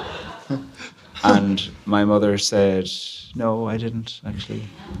 And my mother said, no, I didn't, actually.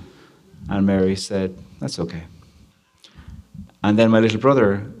 And Mary said, that's okay. And then my little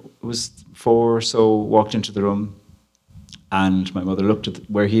brother, who was 4 or so, walked into the room, and my mother looked at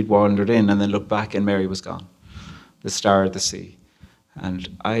where he'd wandered in and then looked back, and Mary was gone, the star at the sea.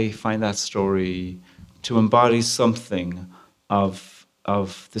 And I find that story to embody something of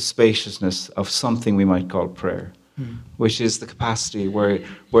the spaciousness of something we might call prayer, which is the capacity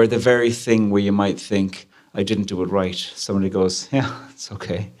where the very thing where you might think, I didn't do it right, somebody goes, yeah, it's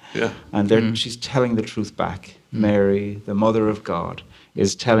okay. Yeah. And she's telling the truth back. Mary, the mother of God,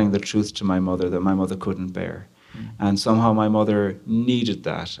 is telling the truth to my mother that my mother couldn't bear. And somehow my mother needed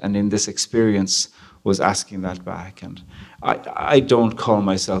that, and in this experience was asking that back. And I don't call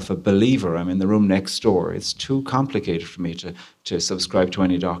myself a believer. I'm in the room next door. It's too complicated for me to subscribe to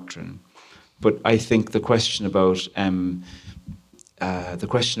any doctrine. But I think the question about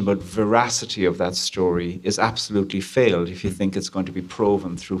veracity of that story is absolutely failed if you think it's going to be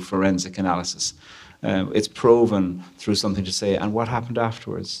proven through forensic analysis. It's proven through something to say, and what happened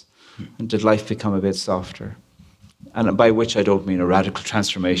afterwards? And did life become a bit softer? And by which I don't mean a radical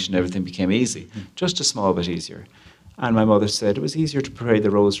transformation, everything became easy, just a small bit easier. And my mother said it was easier to pray the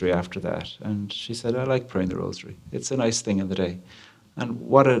rosary after that. And she said, I like praying the rosary. It's a nice thing in the day. And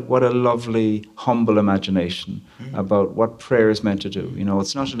what a lovely, humble imagination about what prayer is meant to do.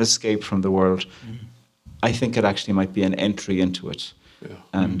 It's not an escape from the world. I think it actually might be an entry into it. Yeah.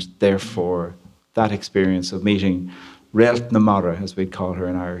 And therefore, that experience of meeting Réalt na Mara, as we'd call her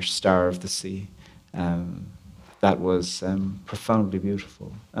in Irish, Star of the Sea, that was profoundly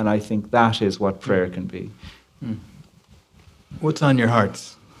beautiful. And I think that is what prayer can be. What's on your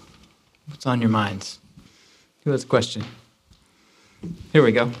hearts? What's on your minds? Who has a question? Here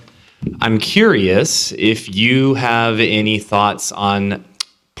we go. I'm curious if you have any thoughts on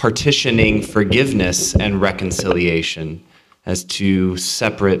partitioning forgiveness and reconciliation as two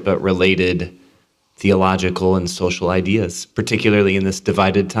separate but related theological and social ideas, particularly in this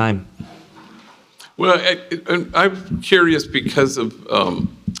divided time. Well, I'm curious because of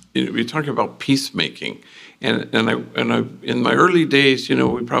we're talking about peacemaking, and I in my early days,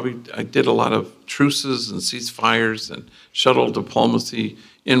 I did a lot of truces and ceasefires and shuttle diplomacy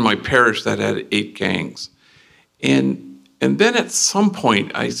in my parish that had 8 gangs, and then at some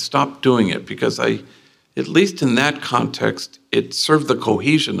point I stopped doing it because at least in that context, it served the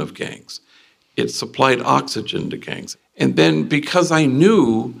cohesion of gangs, it supplied oxygen to gangs, and then because I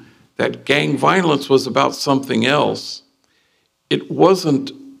knew that gang violence was about something else, it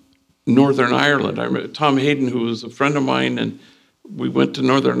wasn't Northern Ireland. I remember Tom Hayden, who was a friend of mine, and we went to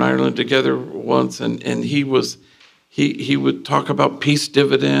Northern Ireland together once, and he would talk about peace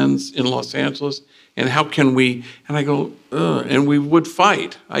dividends in Los Angeles, and how can we, and I go, and we would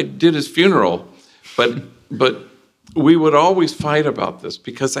fight. I did his funeral, but we would always fight about this,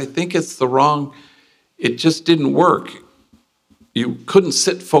 because I think it's it just didn't work. You couldn't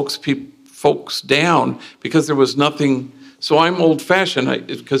sit folks down because there was nothing. So I'm old-fashioned,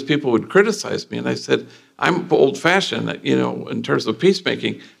 because people would criticize me, and I said, I'm old-fashioned, in terms of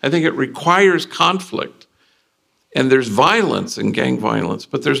peacemaking. I think it requires conflict. And there's violence and gang violence,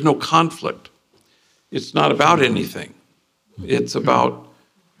 but there's no conflict. It's not about anything. It's about,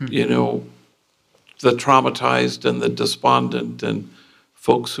 the traumatized and the despondent and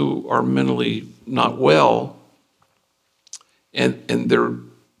folks who are mentally not well, and their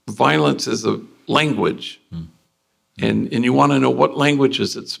violence is a language. And you want to know what language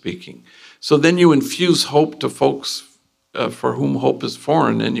is it speaking. So then you infuse hope to folks for whom hope is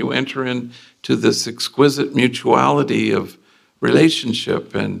foreign, and you enter into this exquisite mutuality of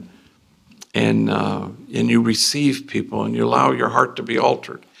relationship, and you receive people, and you allow your heart to be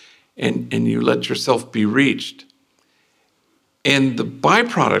altered, and you let yourself be reached. And the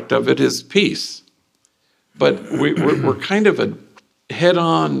byproduct of it is peace. But we're kind of a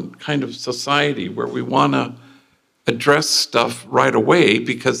head-on kind of society where we want to address stuff right away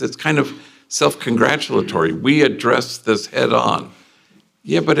because it's kind of self-congratulatory. We address this head-on.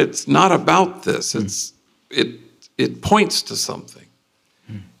 Yeah, but it's not about this. It points to something.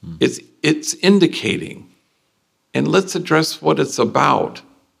 It's indicating. And let's address what it's about,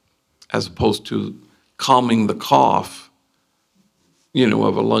 as opposed to calming the cough,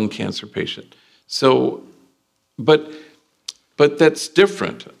 of a lung cancer patient. So, but that's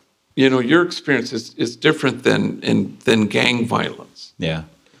different. Your experience is different than gang violence. Yeah.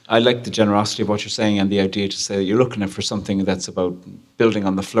 I like the generosity of what you're saying, and the idea to say that you're looking for something that's about building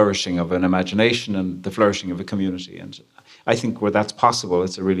on the flourishing of an imagination and the flourishing of a community. And I think where that's possible,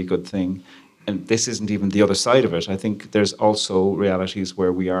 it's a really good thing. And this isn't even the other side of it. I think there's also realities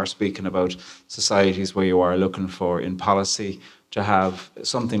where we are speaking about societies where you are looking for, in policy, to have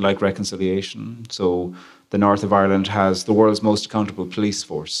something like reconciliation. So the north of Ireland has the world's most accountable police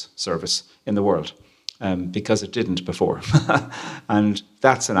force service in the world, because it didn't before. And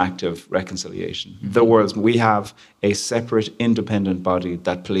that's an act of reconciliation. We have a separate, independent body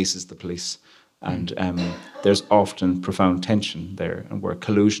that polices the police. And there's often profound tension there, and where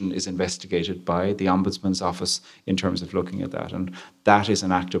collusion is investigated by the Ombudsman's office in terms of looking at that. And that is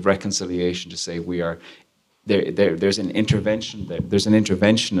an act of reconciliation, to say we are there's an intervention there. There's an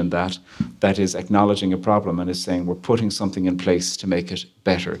intervention in that is acknowledging a problem and is saying we're putting something in place to make it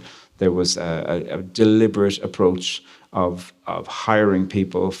better. There was a deliberate approach of hiring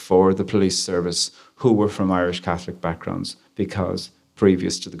people for the police service who were from Irish Catholic backgrounds, because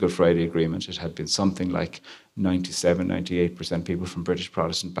previous to the Good Friday Agreement, it had been something like 97, 98% people from British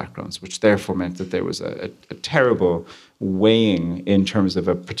Protestant backgrounds, which therefore meant that there was a terrible weighing in terms of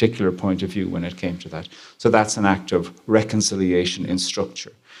a particular point of view when it came to that. So that's an act of reconciliation in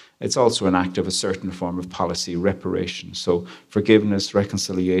structure. It's also an act of a certain form of policy reparation. So forgiveness,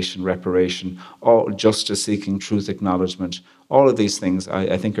 reconciliation, reparation, all justice-seeking, truth acknowledgement, all of these things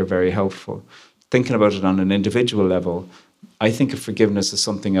I think are very helpful. Thinking about it on an individual level, I think of forgiveness as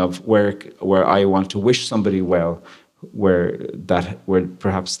something of where I want to wish somebody well, where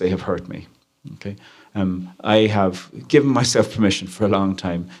perhaps they have hurt me. Okay, I have given myself permission for a long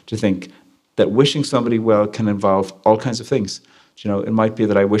time to think that wishing somebody well can involve all kinds of things. It might be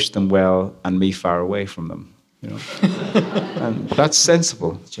that I wish them well and me far away from them. And that's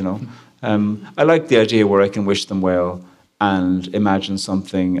sensible. I like the idea where I can wish them well and imagine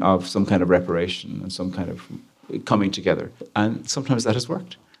something of some kind of reparation and some kind of coming together. And sometimes that has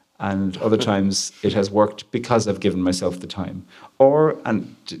worked. And other times it has worked because I've given myself the time.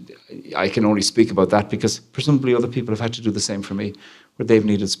 And I can only speak about that because presumably other people have had to do the same for me, where they've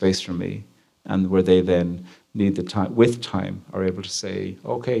needed space from me, and where they then need the time, with time, are able to say,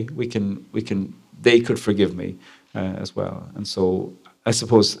 okay, they could forgive me as well. And so I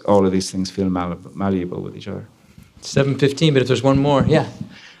suppose all of these things feel malleable with each other. 7:15, but if there's one more, yeah.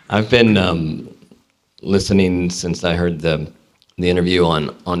 I've been listening since I heard the interview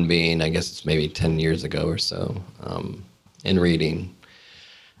on Being, I guess it's maybe 10 years ago or so, and reading.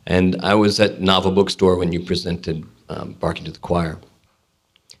 And I was at Novel Bookstore when you presented Barking to the Choir.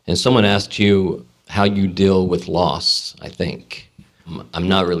 And someone asked you how you deal with loss, I think. I'm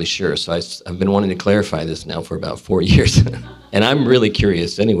not really sure, so I've been wanting to clarify this now for about 4 years. And I'm really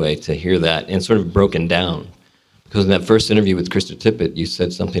curious anyway to hear that and sort of broken down. Because in that first interview with Krista Tippett, you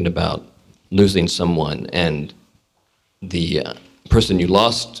said something about losing someone and the person you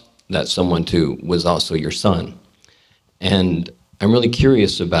lost that someone to was also your son. And I'm really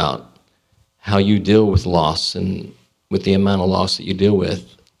curious about how you deal with loss and with the amount of loss that you deal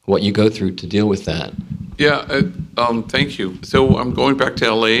with, what you go through to deal with that. Yeah, thank you. So I'm going back to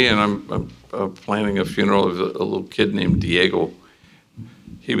L.A. and I'm planning a funeral of a little kid named Diego.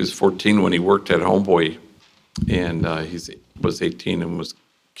 He was 14 when he worked at Homeboy, and he was 18 and was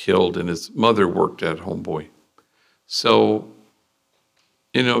killed, and his mother worked at Homeboy. So,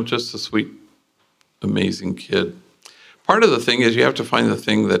 just a sweet, amazing kid. Part of the thing is you have to find the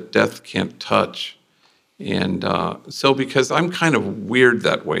thing that death can't touch. And so because I'm kind of weird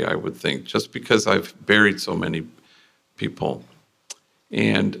that way, I would think, just because I've buried so many people.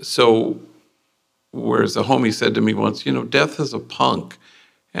 And so, whereas a homie said to me once, death is a punk.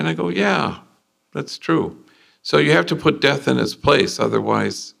 And I go, yeah, that's true. So you have to put death in its place,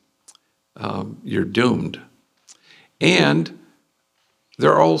 otherwise you're doomed. And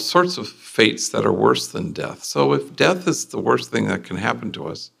there are all sorts of fates that are worse than death. So if death is the worst thing that can happen to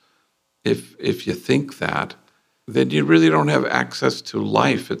us, if you think that, then you really don't have access to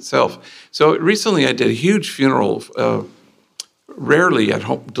life itself. So recently I did a huge funeral, rarely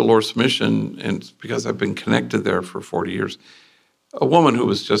at Dolores Mission, and because I've been connected there for 40 years, a woman who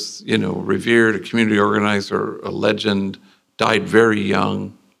was just, revered, a community organizer, a legend, died very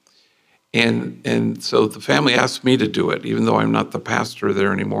young. And so the family asked me to do it, even though I'm not the pastor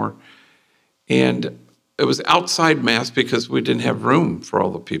there anymore. And it was outside mass because we didn't have room for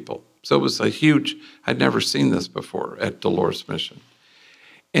all the people. So it was I'd never seen this before at Dolores Mission.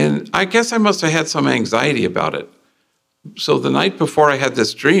 And I guess I must have had some anxiety about it. So the night before I had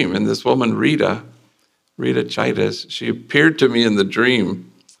this dream, and this woman, Rita Chaitis, she appeared to me in the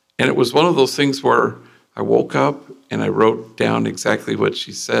dream. And it was one of those things where I woke up and I wrote down exactly what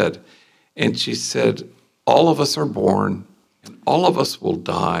she said. And she said, all of us are born, and all of us will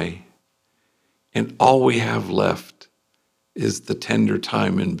die, and all we have left is the tender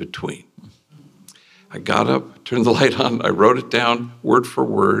time in between. I got up, turned the light on, I wrote it down word for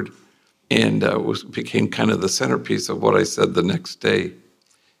word, and became kind of the centerpiece of what I said the next day.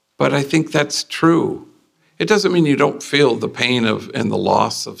 But I think that's true. It doesn't mean you don't feel the pain and the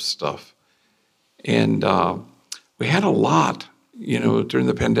loss of stuff. And we had a lot, during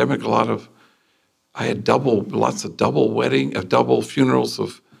the pandemic, I had lots of double funerals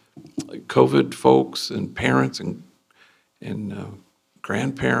of COVID folks and parents and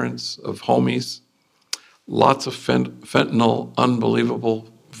grandparents of homies. Lots of fentanyl, unbelievable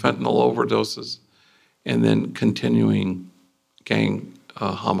fentanyl overdoses, and then continuing gang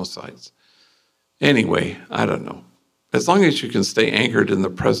homicides. Anyway, I don't know. As long as you can stay anchored in the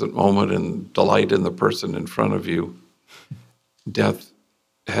present moment and delight in the person in front of you, death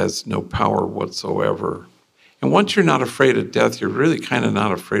has no power whatsoever. And once you're not afraid of death, you're really kind of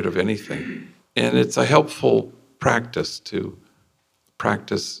not afraid of anything. And it's a helpful practice to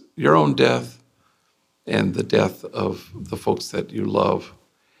practice your own death and the death of the folks that you love,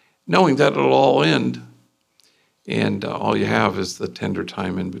 knowing that it'll all end, and all you have is the tender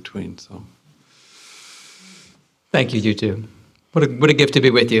time in between. So, thank you two. What a gift to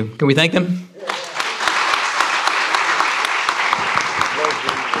be with you. Can we thank them?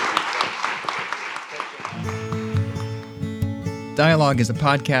 Dialogue is a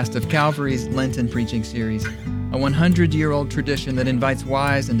podcast of Calvary's Lenten Preaching Series, a 100-year-old tradition that invites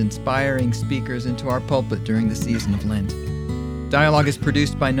wise and inspiring speakers into our pulpit during the season of Lent. Dialogue is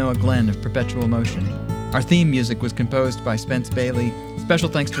produced by Noah Glenn of Perpetual Motion. Our theme music was composed by Spence Bailey. Special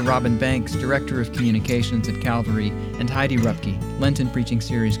thanks to Robin Banks, Director of Communications at Calvary, and Heidi Rupke, Lenten Preaching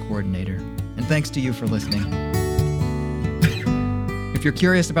Series Coordinator. And thanks to you for listening. If you're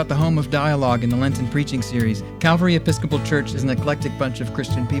curious about the home of dialogue in the Lenten Preaching Series, Calvary Episcopal Church is an eclectic bunch of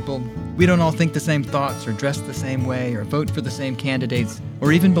Christian people. We don't all think the same thoughts or dress the same way or vote for the same candidates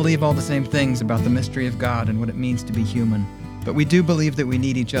or even believe all the same things about the mystery of God and what it means to be human. But we do believe that we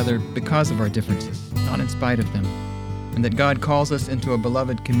need each other because of our differences, not in spite of them, and that God calls us into a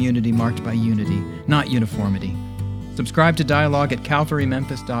beloved community marked by unity, not uniformity. Subscribe to Dialogue at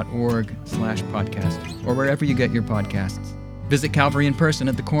calvarymemphis.org/podcast or wherever you get your podcasts. Visit Calvary in person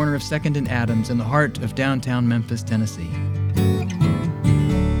at the corner of 2nd and Adams in the heart of downtown Memphis, Tennessee.